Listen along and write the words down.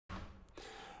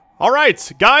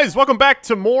Alright, guys, welcome back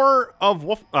to more of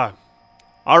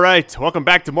Alright, welcome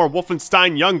back to more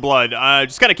Wolfenstein Youngblood.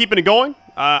 Just kind of keeping it going.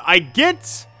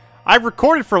 I've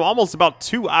recorded for almost about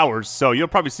 2 hours, so you'll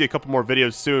probably see a couple more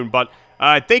videos soon, but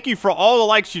thank you for all the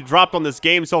likes you dropped on this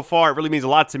game so far. It really means a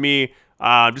lot to me.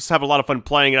 Just have a lot of fun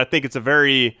playing it. I think it's a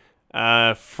very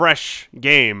fresh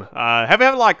game. Haven't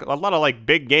had like a lot of like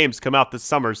big games come out this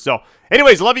summer. So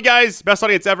anyways, love you guys. Best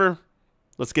audience ever.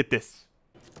 Let's get this.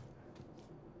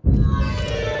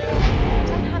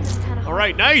 All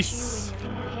right, nice.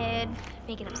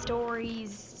 Making up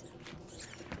stories.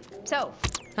 So,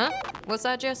 huh? What's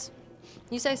that, Jess?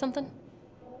 You say something?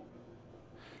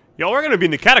 Yo, we're gonna be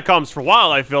in the catacombs for a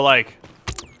while, I feel like.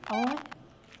 Oh,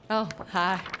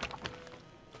 hi.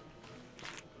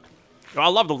 I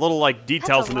love the little like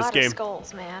details in this game. That's a lot of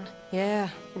skulls, man. Yeah.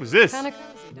 What was this? Kinda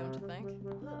cozy, don't you think?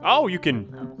 Oh, you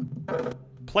can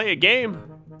play a game.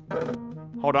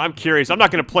 Hold on, I'm curious. I'm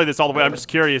not gonna play this all the way. I'm just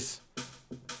curious.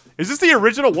 Is this the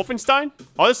original Wolfenstein?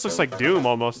 Oh, this looks like Doom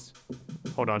almost.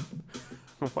 Hold on.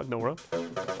 What in the world?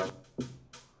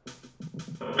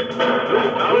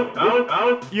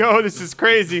 Yo, this is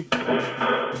crazy.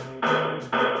 Now,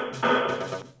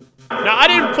 I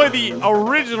didn't play the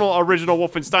original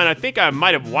Wolfenstein. I think I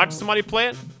might have watched somebody play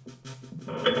it.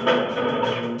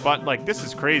 But, like, this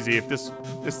is crazy. If this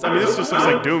just looks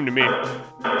like Doom to me.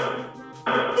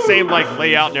 Same, like,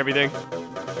 layout and everything.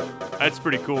 That's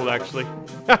pretty cool, actually.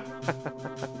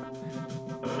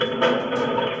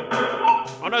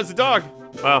 Oh, no, it's a dog.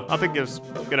 Well, I think it's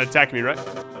gonna attack me, right?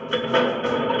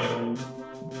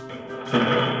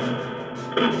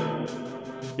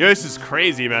 Yo, this is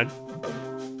crazy, man.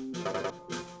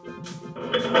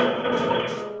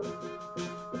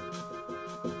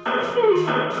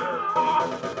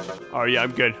 Oh, yeah,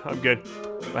 I'm good. I'm good.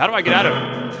 But how do I get out of it?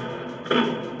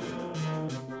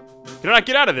 Can I not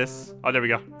get out of this? Oh, there we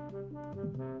go.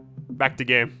 Back to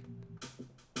game.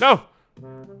 No!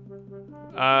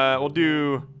 We'll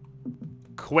do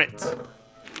quit.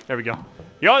 There we go.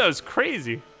 Yo, that was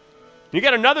crazy. You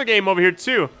got another game over here,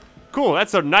 too. Cool,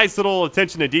 that's a nice little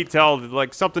attention to detail,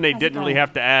 like something they didn't really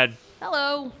have to add.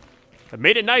 Hello. That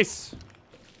made it nice.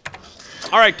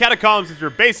 Alright, catacombs is your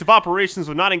base of operations.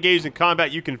 When not engaged in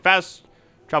combat, you can fast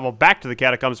travel back to the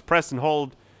catacombs. Press and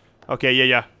hold. Okay,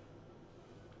 yeah.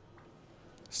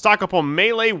 Stock up on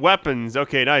melee weapons.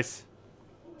 Okay, nice.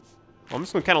 Well, I'm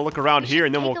just gonna kind of look around here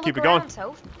and then we'll keep it going.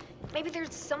 Soph. Maybe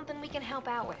there's something we can help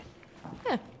out with.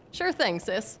 Yeah, sure thing,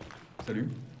 sis. Salut.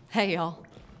 Hey, y'all.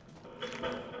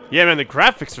 Yeah, man, the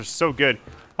graphics are so good.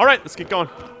 All right, let's get going.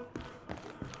 I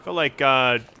feel like, look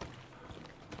at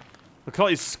all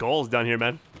these skulls down here,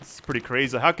 man. This is pretty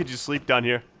crazy. How could you sleep down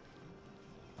here?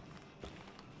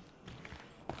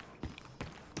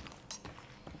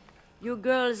 You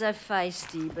girls are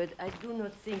feisty, but I do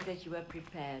not think that you are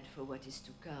prepared for what is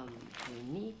to come. You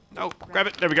need to Grab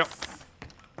it. There we go.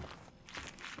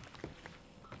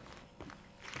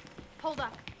 Hold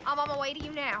up. I'm on my way to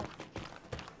you now.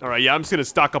 All right, yeah, I'm just gonna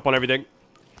stock up on everything.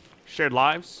 Shared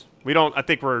lives. We don't. I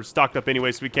think we're stocked up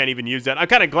anyway, so we can't even use that. I'm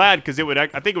kind of glad because it would. I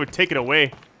think it would take it away.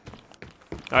 All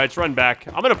right, let's run back.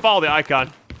 I'm gonna follow the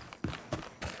icon.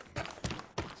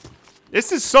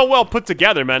 This is so well put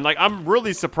together, man. Like, I'm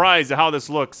really surprised at how this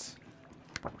looks.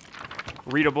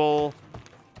 Readable.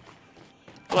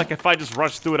 I feel like if I just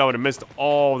rushed through it, I would have missed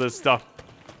all this stuff.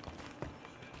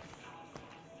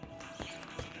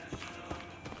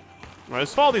 All right,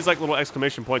 let's follow these like little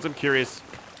exclamation points. I'm curious.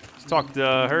 Let's talk to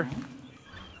her.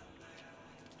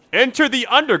 Enter the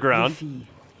underground.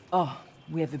 Oh,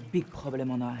 we have a big problem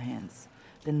on our hands.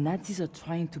 The Nazis are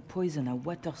trying to poison our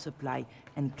water supply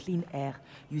and clean air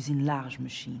using large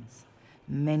machines.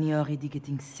 Many are already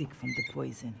getting sick from the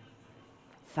poison.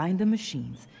 Find the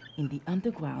machines in the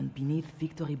underground beneath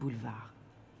Victory Boulevard.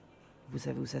 Vous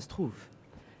savez où ça se trouve?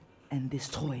 And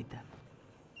destroy them.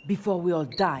 Before we all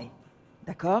die.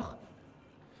 D'accord?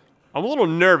 I'm a little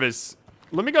nervous.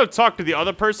 Let me go talk to the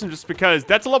other person just because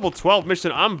that's a level 12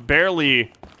 mission. I'm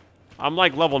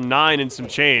like level 9 and some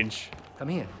change. Come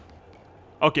here.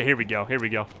 Okay, here we go. Here we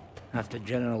go. After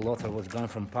General Lothar was gone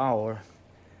from power,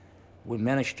 we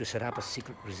managed to set up a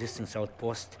secret resistance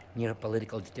outpost near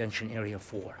Political Detention Area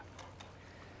 4.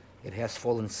 It has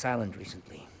fallen silent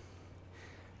recently.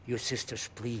 Your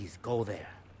sisters, please, go there.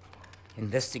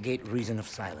 Investigate reason of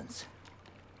silence.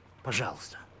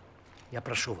 Пожалуйста. Я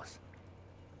прошу вас.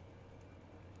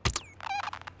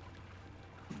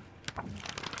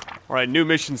 Alright, new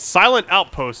mission. Silent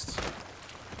Outpost.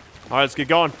 Alright, let's get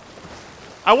going.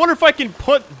 I wonder if I can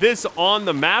put this on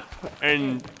the map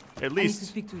and at least... I need to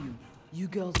speak to you. You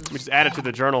girls let me just add it to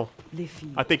the journal.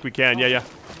 I think we can, yeah.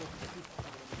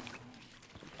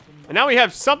 And now we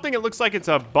have something that looks like it's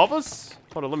above us.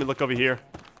 Hold on, let me look over here.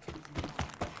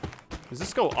 Does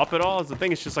this go up at all? Is the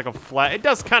thing it's just like a flat? It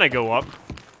does kind of go up.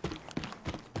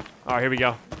 All right, here we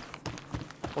go.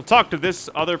 We'll talk to this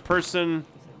other person.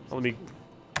 Let me...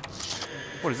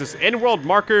 What is this? In-world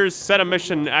markers. Set a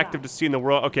mission active to see in the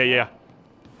world. Okay, yeah.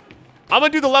 I'm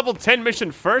going to do the level 10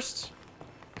 mission first.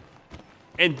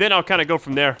 And then I'll kind of go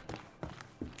from there.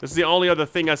 This is the only other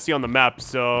thing I see on the map,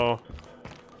 so...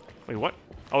 Wait, what?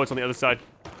 Oh, it's on the other side.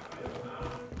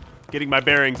 Getting my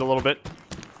bearings a little bit.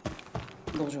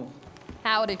 Bonjour.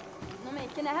 Howdy. No,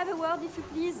 mate, can I have a word if you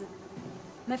please?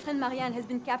 My friend Marianne has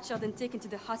been captured and taken to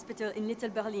the hospital in Little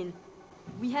Berlin.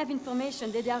 We have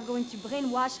information that they are going to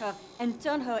brainwash her and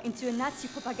turn her into a Nazi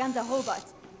propaganda robot.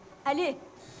 Allez,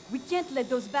 we can't let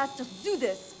those bastards do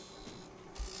this.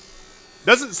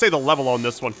 Doesn't say the level on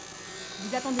this one.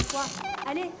 Vous attendez quoi?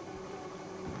 Allez.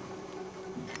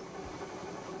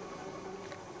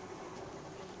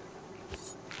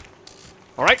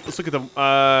 All right, let's look at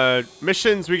the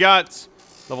missions we got.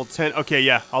 Level 10. Okay,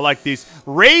 yeah, I like these.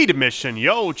 Raid mission.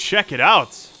 Yo, check it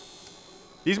out.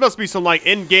 These must be some, like,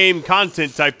 in-game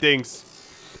content type things.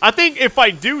 I think if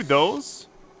I do those,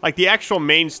 like the actual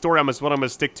main story is what I'm going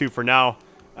to stick to for now.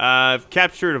 I've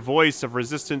captured a voice of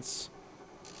resistance.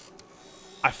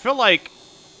 I feel like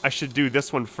I should do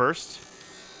this one first.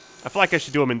 I feel like I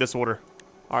should do them in this order.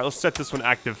 All right, let's set this one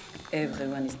active.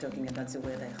 Everyone is talking about the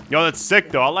weather. Yo, that's sick,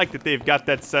 though. I like that they've got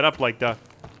that set up like that.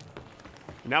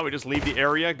 Now we just leave the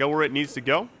area, go where it needs to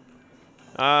go.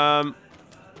 All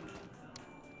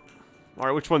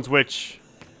right, which one's which?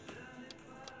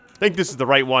 I think this is the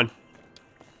right one.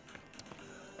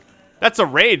 That's a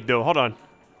raid, though. Hold on.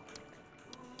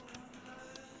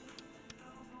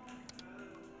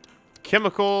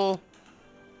 Chemical.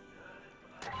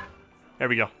 There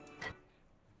we go.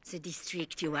 The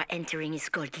district you are entering is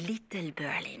called Little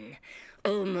Berlin,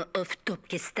 home of top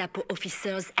Gestapo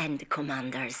officers and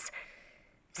commanders.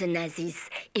 The Nazis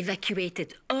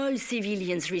evacuated all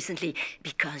civilians recently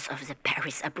because of the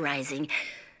Paris uprising.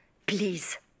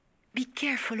 Please, be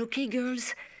careful, okay,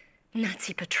 girls?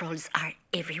 Nazi patrols are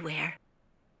everywhere.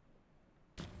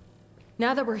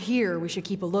 Now that we're here, we should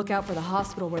keep a lookout for the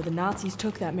hospital where the Nazis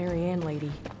took that Marianne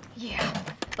lady. Yeah,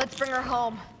 let's bring her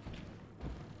home.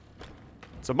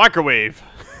 It's a microwave.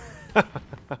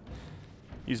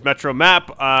 Use Metro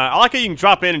map. I like how you can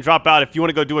drop in and drop out if you want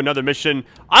to go do another mission.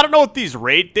 I don't know what these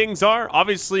raid things are.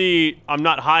 Obviously, I'm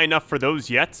not high enough for those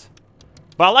yet.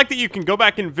 But I like that you can go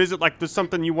back and visit, like there's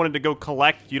something you wanted to go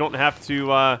collect. You don't have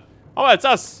to, oh, it's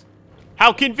us.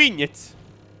 How convenient.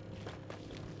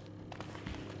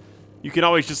 You can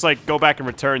always just, like, go back and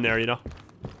return there, you know?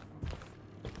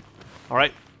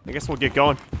 Alright, I guess we'll get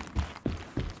going.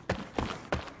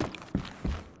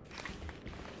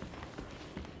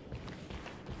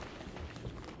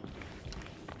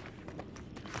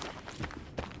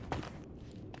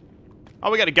 Oh,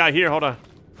 we got a guy here. Hold on.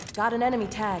 Got an enemy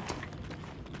tagged.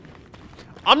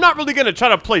 I'm not really going to try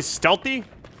to play stealthy.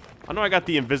 I know I got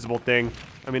the invisible thing.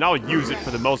 I mean, I'll use it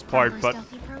for the most part, but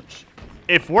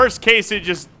if worst case it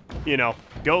just, you know,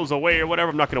 goes away or whatever,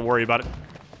 I'm not going to worry about it.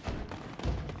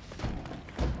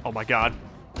 Oh my god.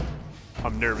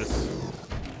 I'm nervous.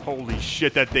 Holy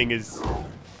shit, that thing is...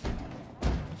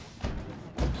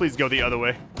 Please go the other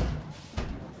way.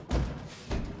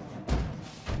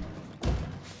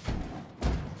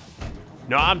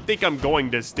 No, I think I'm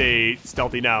going to stay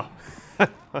stealthy now.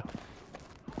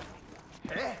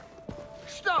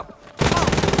 Stop!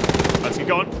 Let's get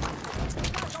going.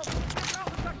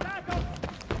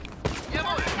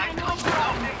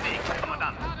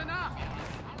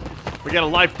 We got a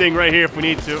life thing right here if we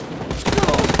need to.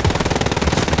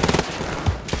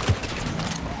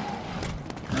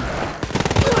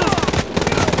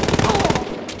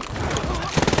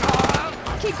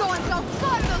 Keep going, so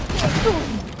fuck those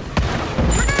things.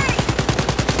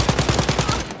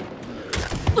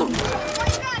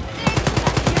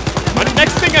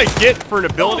 Next thing I get for an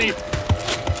ability... Oh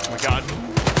my god.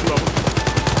 2 of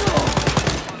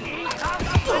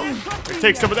them.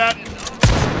 Take some of that.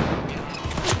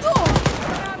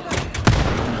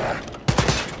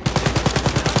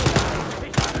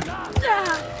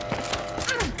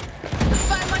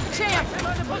 Fight like a champ.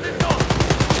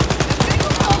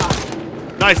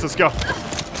 Nice, let's go.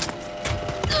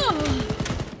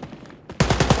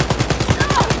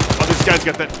 Oh, this guy's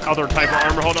got that other type of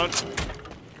armor. Hold on.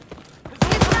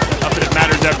 Not that it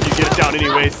matters after you get it down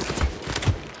anyways.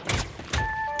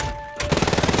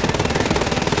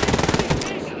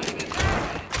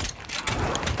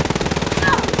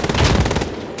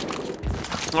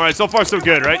 Alright, so far so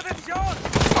good, right?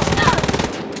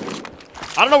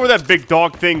 I don't know where that big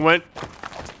dog thing went.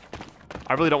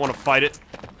 I really don't want to fight it.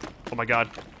 Oh my god.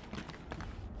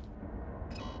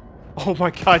 Oh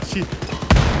my god, she...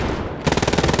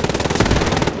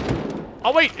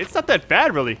 Oh wait, it's not that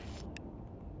bad really.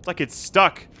 It's like it's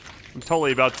stuck. I'm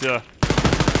totally about to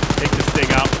take this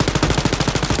thing out.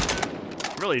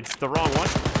 Really, it's the wrong one.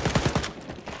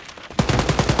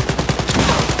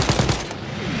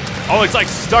 Oh, it's like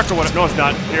stuck or whatever. No, it's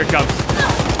not. Here it comes.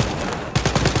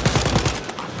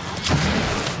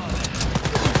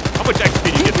 How much XP do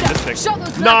you get from this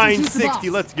thing? 960,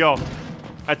 let's go.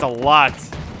 That's a lot.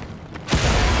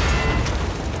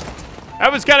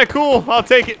 That was kind of cool. I'll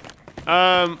take it.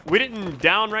 We didn't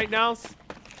down right now.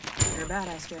 You're a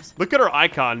badass, Jess. Look at her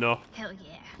icon, though. Hell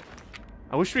yeah.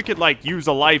 I wish we could, like, use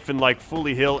a life and, like,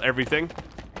 fully heal everything.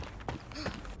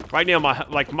 Right now,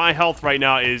 my health right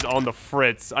now is on the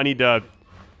fritz. I need to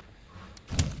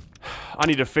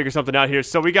figure something out here.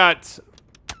 So we got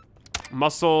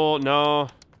muscle. No.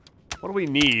 What do we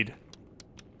need?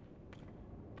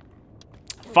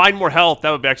 Find more health.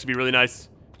 That would actually be really nice.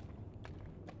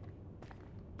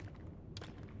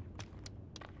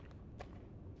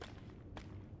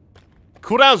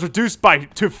 Cooldown's reduced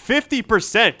to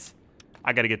 50%.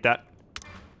 I gotta get that.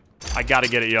 I gotta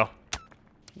get it, yo.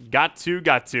 Got to.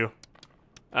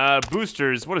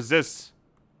 Boosters. What is this?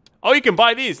 Oh, you can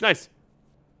buy these. Nice.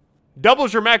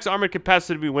 Doubles your max armor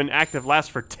capacity when active. Lasts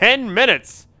for 10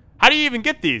 minutes. How do you even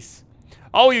get these?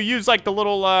 Oh, you use like the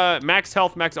little max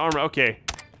health, max armor. Okay.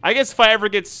 I guess if I ever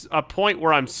get a point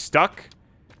where I'm stuck,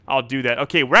 I'll do that.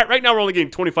 Okay, right now we're only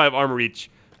getting 25 armor each.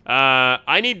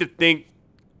 I need to think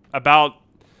about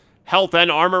health and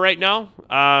armor right now.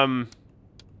 I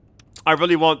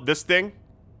really want this thing.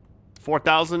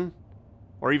 4,000.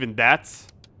 Or even that.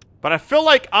 But I feel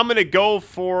like I'm going to go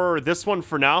for this one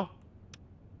for now.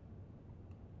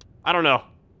 I don't know.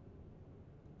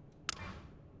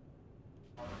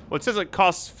 Well, it says it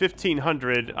costs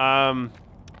 1,500. You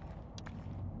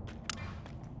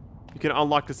can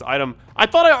unlock this item. I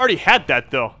thought I already had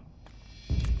that though.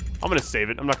 I'm gonna save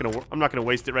it. I'm not gonna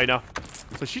waste it right now.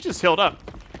 So she just healed up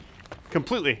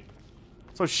completely.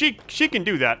 So she can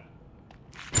do that.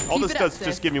 All this does is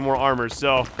just give me more armor.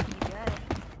 So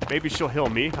maybe she'll heal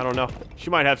me. I don't know. She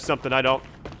might have something I don't.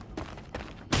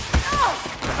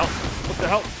 What the hell? What the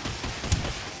hell?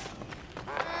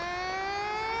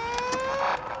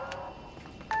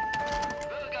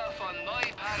 Bürger von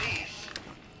Neu-Paris.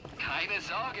 Keine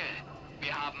Sorge.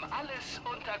 Wir haben alles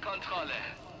unter Kontrolle.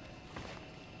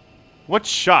 What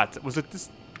shot? Was it this?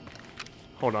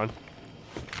 Hold on.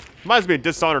 Reminds me of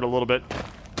Dishonored a little bit.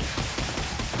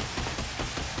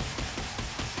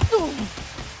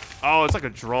 Oh, it's like a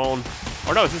drone.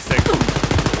 Or no, it's this thing.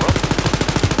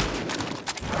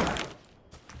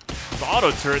 The auto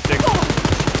turret thing.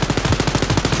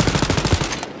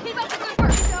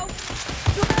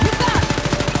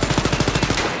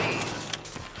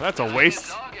 That's a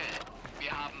waste.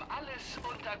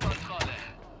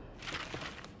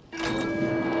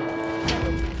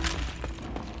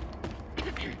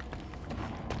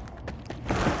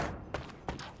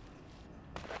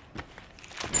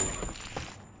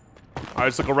 Alright,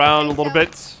 let's look around a little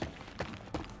bit.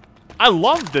 I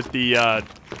love that the, I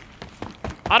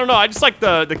don't know, I just like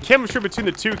the chemistry between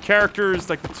the two characters,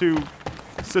 like the two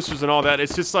sisters and all that.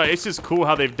 It's just like, it's just cool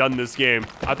how they've done this game.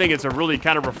 I think it's a really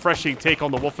kind of refreshing take on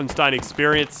the Wolfenstein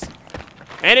experience.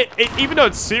 And it even though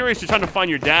it's serious, you're trying to find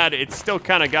your dad, it still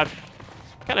kind of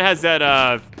has that,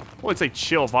 I wouldn't say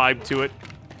chill vibe to it.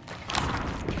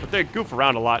 But they goof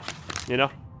around a lot, you know?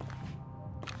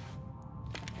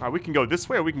 Alright, we can go this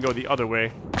way or we can go the other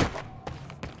way.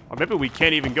 Or maybe we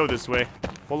can't even go this way.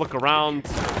 We'll look around.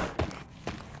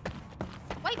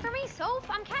 Wait for me, Soph.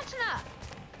 I'm catching up.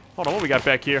 Hold on, what we got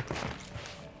back here?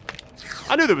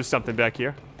 I knew there was something back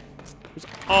here. There's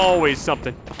always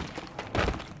something.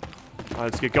 Alright,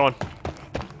 let's get going.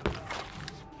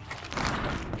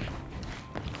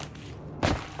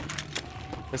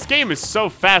 This game is so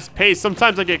fast-paced.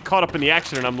 Sometimes I get caught up in the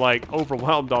action and I'm like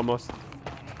overwhelmed almost.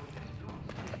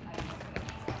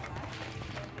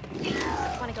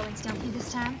 Want to go in stealthy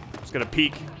this time? Just gonna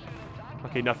peek.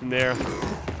 Okay, nothing there.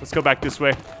 Let's go back this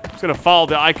way. Just gonna follow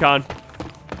the icon.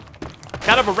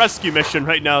 Kind of a rescue mission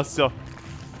right now, so.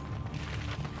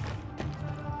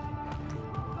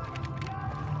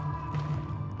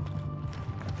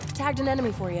 Tagged an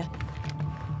enemy for you.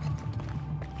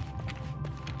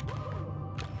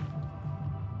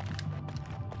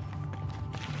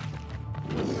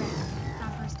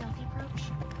 Time for a stealthy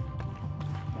approach.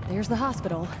 There's the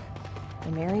hospital.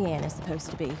 Where Mary Ann is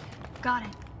supposed to be. Got it.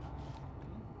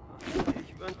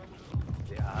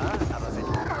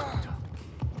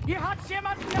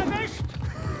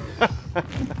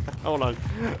 Hold on.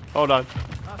 Hold on.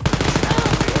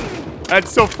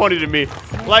 That's so funny to me.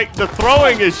 Like, the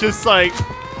throwing is just like...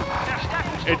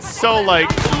 It's so, like,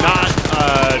 not,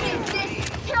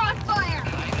 You're on fire!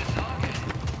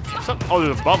 Oh,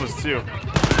 there's above us, too.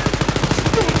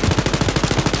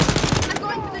 I'm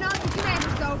going for the Nazi commander,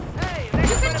 so... Hey,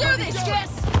 you can do this, Jess!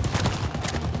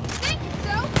 Thank you,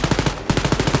 so.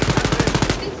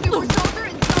 This super soldier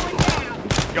is going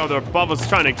down. Yo, they're above us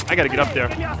trying to... I gotta get up there.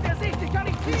 This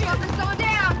fucker's going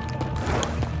down.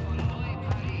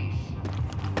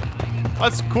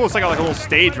 That's cool. It's like a little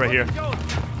stage right here.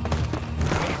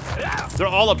 They're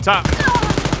all up top.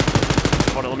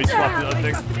 Hold on, let me swap the other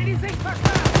thing.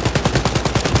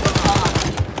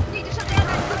 Need to shut down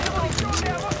that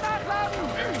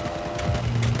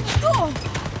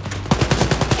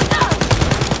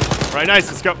Right, nice.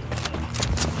 Let's go.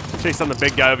 Chase on the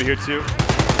big guy over here, too.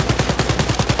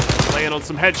 Laying on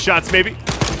some headshots, maybe.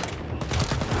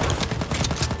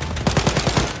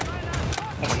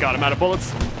 Oh my god, I'm out of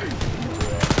bullets.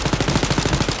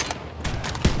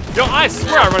 Yo, I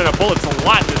swear I run out of bullets a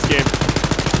lot in this game.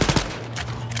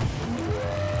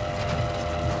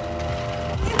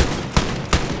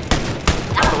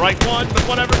 Not the right one, but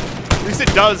whatever. At least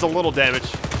it does a little damage.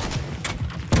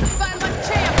 Fight like a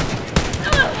champ.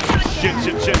 Shit.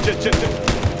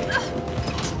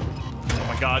 Oh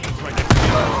my god, it's right next to me.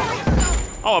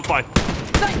 Oh, I'm fine.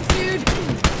 Thanks, dude.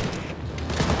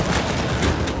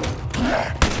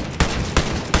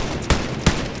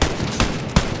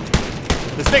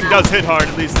 This thing does hit hard,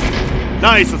 at least.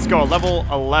 Nice, let's go. Level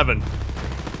 11.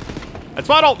 That's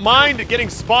why I don't mind getting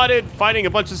spotted, fighting a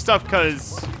bunch of stuff,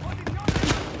 because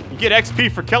you get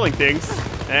XP for killing things.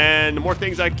 And the more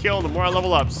things I kill, the more I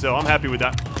level up. So I'm happy with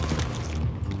that.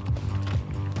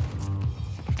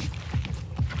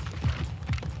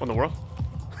 What in the world?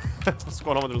 What's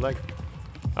going on with her leg?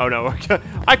 Oh no.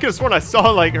 I could have sworn I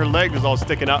saw like her leg was all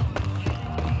sticking up.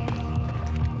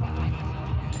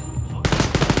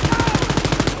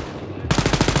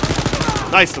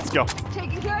 Nice, let's go.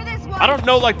 Taking care of this one. I don't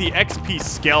know like the XP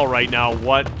scale right now,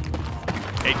 what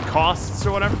it costs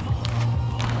or whatever.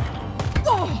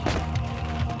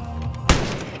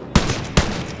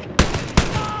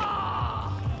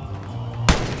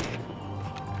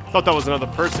 Thought that was another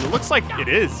person. It looks like it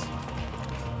is.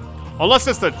 Unless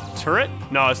it's the turret?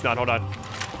 No, it's not. Hold on.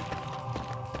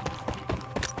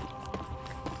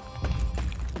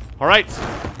 All right.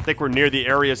 I think we're near the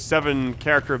area. 7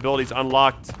 character abilities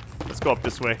unlocked. Let's go up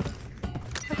this way.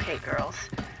 Okay, girls.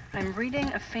 I'm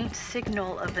reading a faint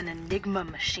signal of an Enigma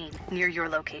machine near your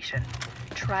location.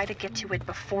 Try to get to it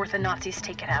before the Nazis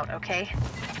take it out, okay?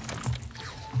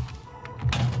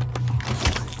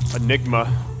 Enigma.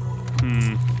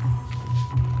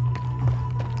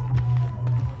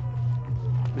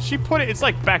 Did she put it? It's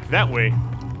like back that way.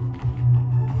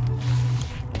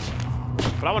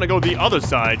 But I want to go the other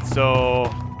side, so...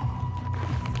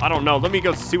 I don't know. Let me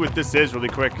go see what this is really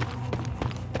quick.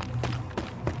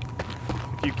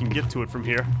 If you can get to it from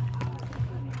here.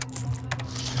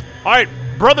 Alright,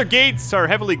 brother gates are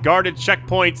heavily guarded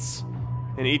checkpoints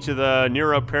in each of the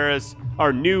new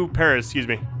Paris, excuse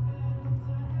me.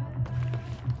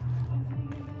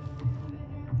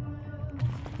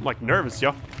 I'm like nervous,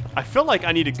 yo. I feel like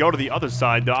I need to go to the other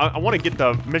side, though. I want to get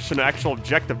the mission actual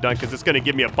objective done because it's going to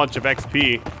give me a bunch of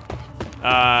XP.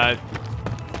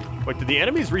 Wait, did the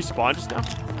enemies respawn just now?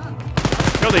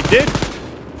 No, they did.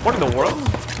 What in the world?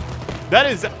 That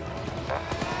is... Can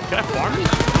I farm it?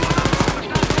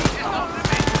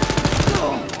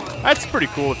 That's pretty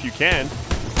cool if you can.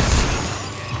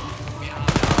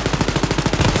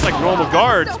 It's like normal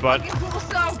guards, but...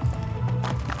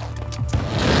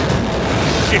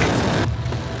 Shit.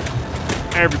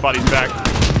 Everybody's back.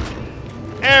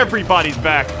 Everybody's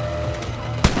back.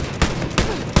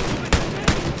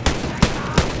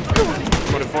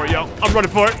 I'm running for it, yo. I'm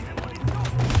running for it.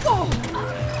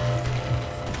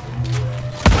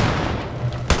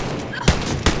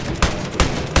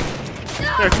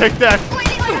 There, take that.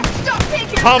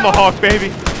 Tomahawk,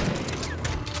 baby.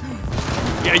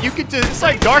 Yeah, you could just, it's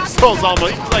like Dark Souls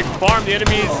almost. You just like farm the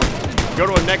enemies, go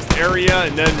to a next area,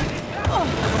 and then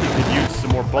you could use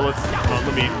some more bullets.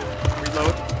 Let me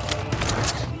reload.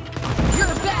 You're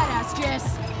a badass,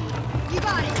 Jess. You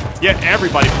got it. Yeah,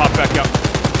 everybody pop back up.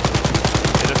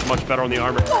 Yeah, that's much better on the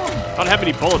armor. I don't have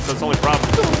any bullets, that's the only problem.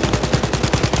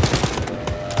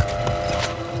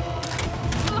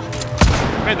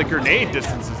 Man, the grenade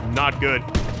distance is not good.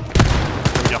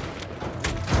 There we go.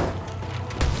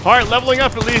 Alright, leveling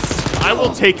up at least. I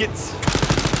will take it.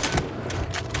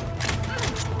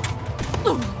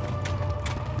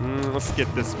 Let's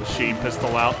get this machine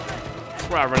pistol out. That's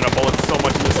where I run out of bullets so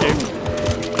much in this game.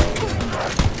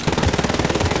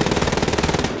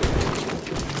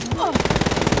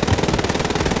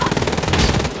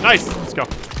 Nice. Let's go.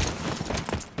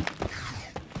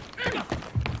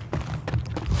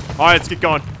 All right, let's get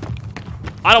going.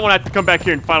 I don't want to have to come back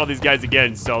here and fight all these guys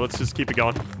again, so let's just keep it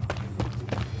going.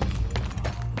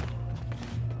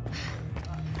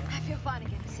 I feel fine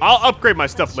again. I'll upgrade my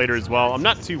stuff later as well. I'm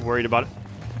not too worried about it.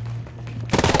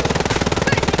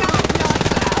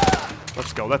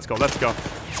 Let's go, let's go, let's go.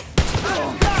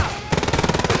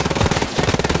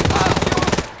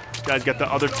 This guy's got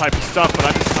the other type of stuff, but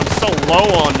I'm so low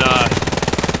on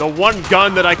the one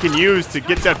gun that I can use to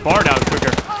get that bar down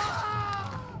quicker.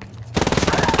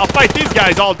 I'll fight these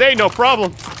guys all day, no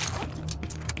problem.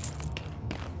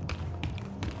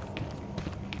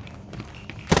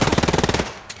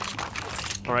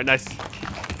 All right, nice.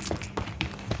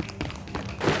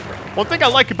 One thing I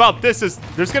like about this is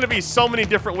there's going to be so many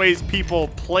different ways people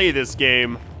play this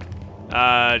game.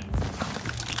 I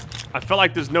feel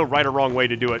like there's no right or wrong way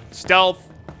to do it.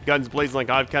 Stealth, guns blazing like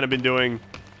I've kind of been doing,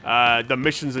 the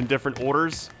missions in different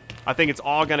orders. I think it's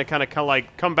all going to kind of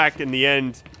like come back in the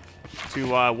end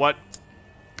to what,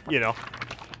 you know,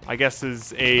 I guess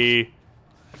is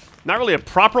not really a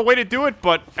proper way to do it,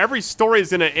 but every story is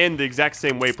going to end the exact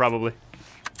same way probably.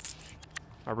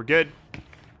 All right, we're good.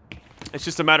 It's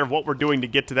just a matter of what we're doing to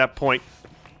get to that point.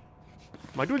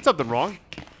 Am I doing something wrong?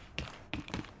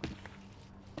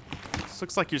 This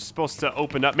looks like you're supposed to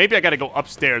open up. Maybe I gotta go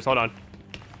upstairs. Hold on.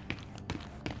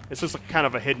 This looks like kind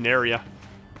of a hidden area.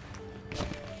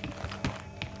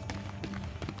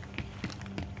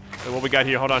 So what we got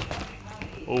here? Hold on.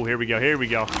 Oh, here we go. Here we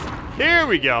go. Here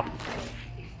we go.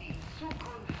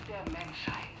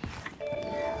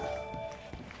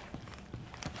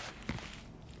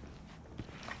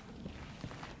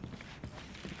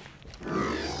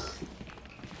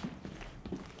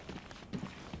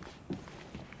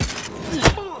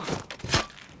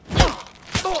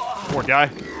 Poor guy.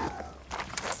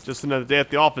 Just another day at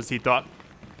the office, he thought.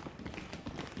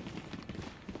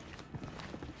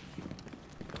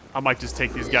 I might just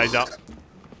take these guys out.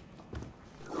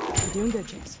 You're doing good,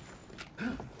 James.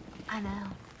 I know.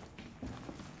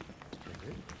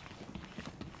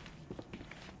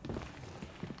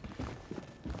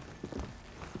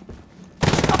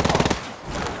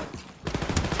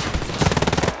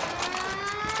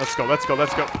 Let's go, let's go,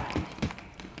 let's go.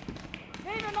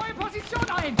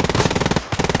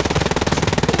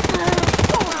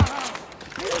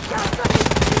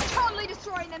 He's totally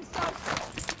destroying themselves.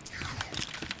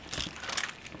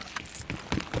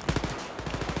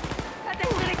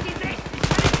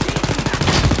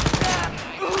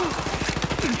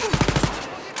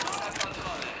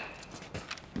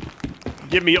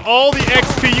 Give me all the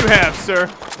XP you have, sir.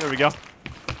 There we go.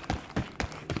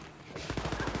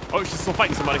 Oh, she's still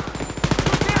fighting somebody.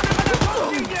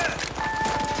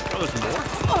 Oh, there's more?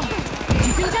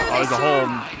 Oh, there's a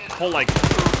whole like,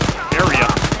 area.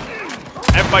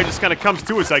 Everybody just kind of comes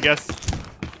to us, I guess.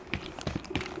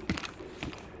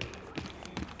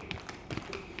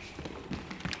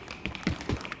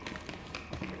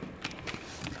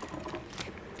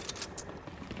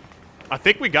 I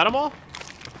think we got them all.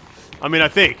 I mean, I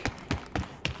think.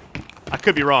 I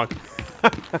could be wrong.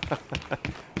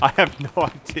 I have no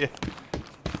idea.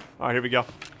 All right, here we go.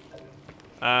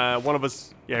 One of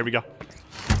us. Yeah, here we go.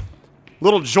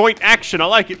 Little joint action. I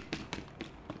like it.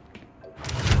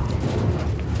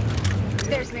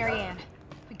 There's Marianne.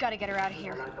 We gotta get her out of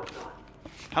here.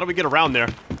 How do we get around there?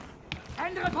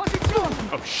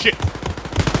 Oh, shit.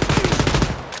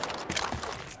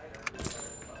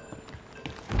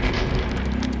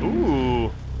 Ooh.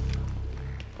 I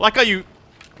like how you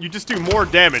just do more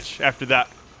damage after that.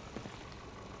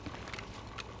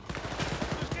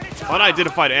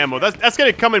 Unidentified ammo. That's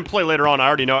gonna come in play later on. I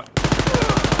already know it.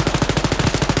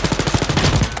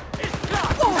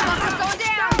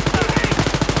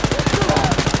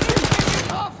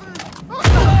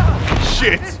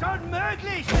 Shit.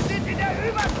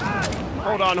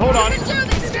 Hold on, hold on.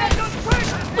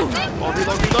 Oh,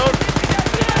 reload, reload.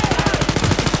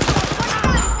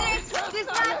 This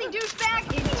Nazi douchebag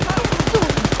is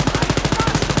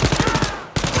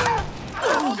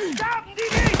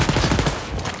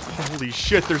Holy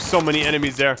shit, there's so many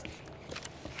enemies there.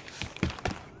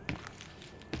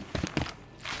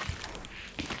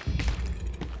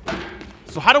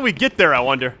 So how do we get there, I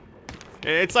wonder?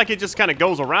 It's like it just kind of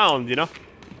goes around, you know?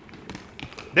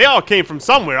 They all came from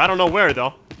somewhere. I don't know where,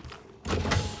 though.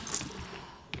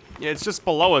 Yeah, it's just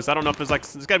below us. I don't know if there's like...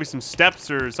 There's got to be some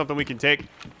steps or something we can take.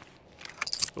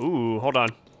 Ooh, hold on.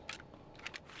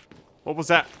 What was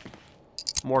that?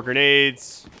 More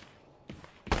grenades.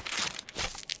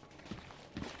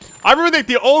 I remember that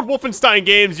the old Wolfenstein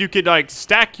games, you could like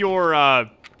stack your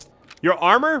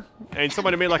armor, and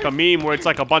somebody made like a meme where it's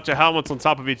like a bunch of helmets on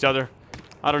top of each other.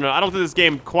 I don't know. I don't think this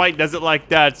game quite does it like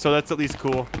that, so that's at least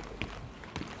cool.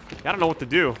 I don't know what to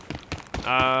do.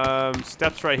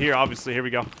 Steps right here, obviously. Here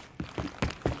we go.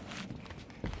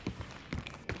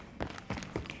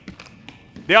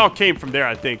 They all came from there,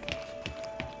 I think.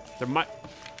 There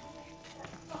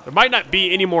might not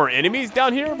be any more enemies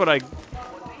down here, but I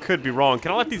could be wrong.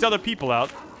 Can I let these other people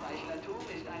out?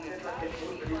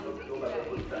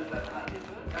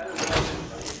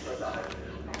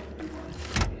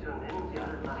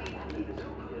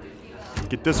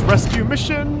 Get this rescue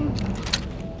mission.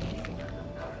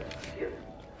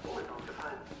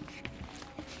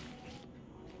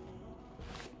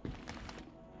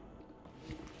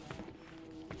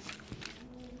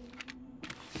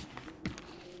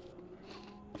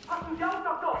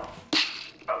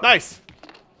 Nice.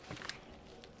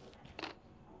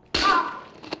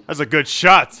 That's a good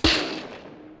shot.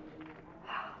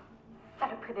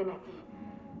 Saloperie de nazis.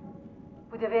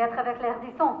 Vous devez être avec l'air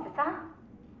disson, c'est ça?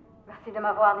 Merci de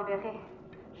m'avoir libéré.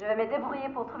 Je vais me débrouiller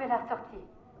pour trouver la sortie.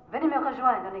 Venez me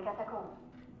rejoindre dans les catacombes.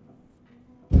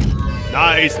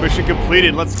 Nice. Mission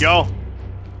completed. Let's go.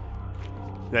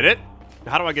 Is that it?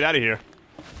 How do I get out of here?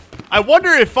 I wonder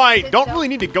if I don't really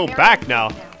need to go back now.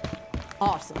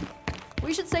 Awesome.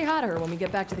 We should say hi to her when we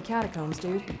get back to the catacombs,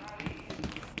 dude.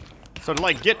 So to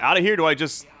like get out of here, do I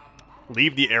just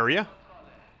leave the area?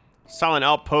 Silent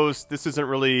outpost. This isn't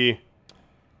really...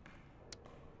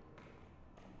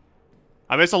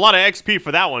 I mean, it's a lot of XP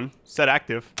for that one. Set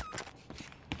active.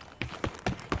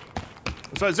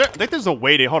 So is there... I think there's a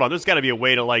way to... Hold on. There's got to be a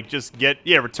way to like just get...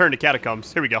 Yeah, return to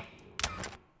catacombs. Here we go.